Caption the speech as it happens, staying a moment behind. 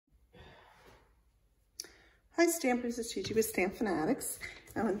Hi Stampers, it's Gigi with StampFUNatics,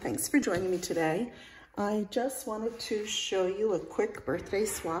 and thanks for joining me today. I just wanted to show you a quick birthday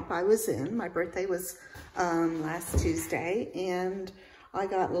swap I was in. My birthday was last Tuesday, and I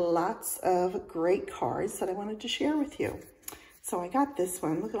got lots of great cards that I wanted to share with you. So I got this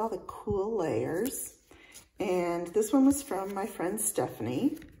one. Look at all the cool layers. And this one was from my friend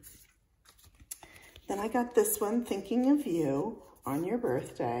Stephanie. Then I got this one, Thinking of You on your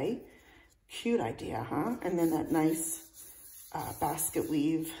birthday. Cute idea, huh? And then that nice basket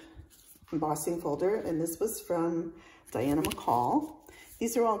weave embossing folder. And this was from Diana McCall.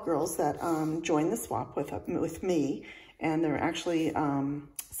 These are all girls that joined the swap with me, and they're actually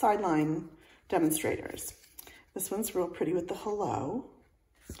sideline demonstrators. This one's real pretty with the hello.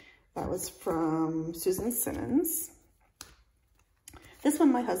 That was from Susan Simmons. This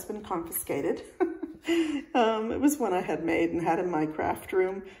one my husband confiscated. It was one I had made and had in my craft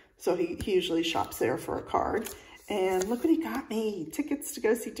room. So he usually shops there for a card. And look what he got me. Tickets to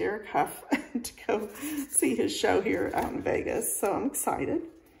go see Derek Huff, to go see his show here out in Vegas. So I'm excited.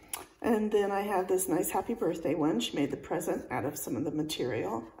 And then I have this nice happy birthday one. She made the present out of some of the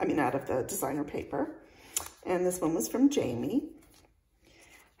material. out of the designer paper. And this one was from Jamie.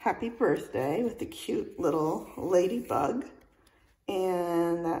 Happy birthday with the cute little ladybug.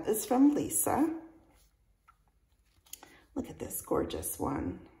 And that is from Lisa. Look at this gorgeous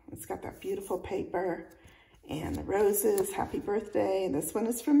one. It's got that beautiful paper and the roses. Happy birthday. And this one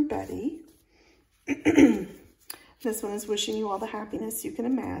is from Betty. This one is wishing you all the happiness you can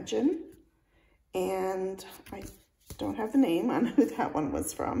imagine. And I don't have the name on who that one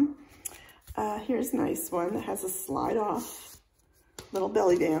was from. Here's a nice one that has a slide off little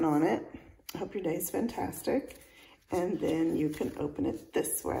belly band on it. I hope your day is fantastic. And then you can open it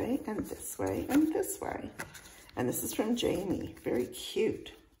this way and this way and this way. And this is from Jamie. Very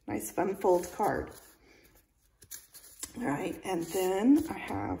cute. Nice fun fold card. All right, and then I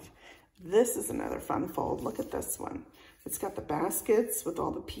have, this is another fun fold. Look at this one. It's got the baskets with all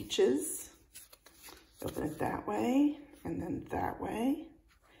the peaches. Open it that way and then that way.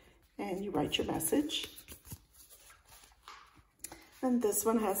 And you write your message. And this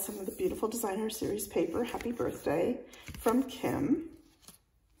one has some of the beautiful designer series paper. Happy birthday from Kim.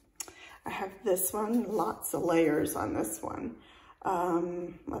 I have this one, lots of layers on this one.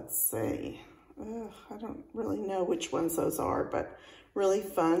 Let's see. I don't really know which ones those are, but really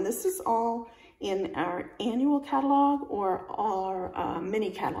fun. This is all in our annual catalog or our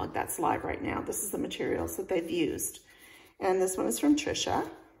mini catalog that's live right now. This is the materials that they've used. And this one is from Trisha.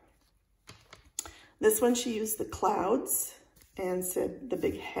 This one, she used the clouds and said the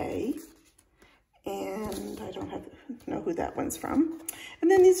big hay. And I don't know who that one's from. And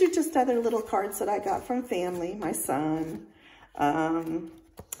then these are just other little cards that I got from family, my son.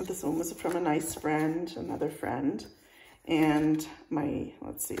 This one was from a nice friend, another friend. And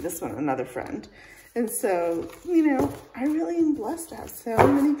let's see, this one, another friend. And so, you know, I really am blessed to have so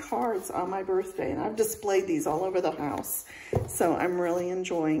many cards on my birthday. And I've displayed these all over the house. So I'm really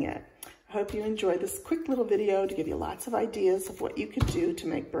enjoying it. I hope you enjoyed this quick little video to give you lots of ideas of what you could do to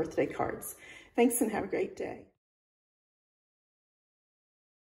make birthday cards. Thanks and have a great day.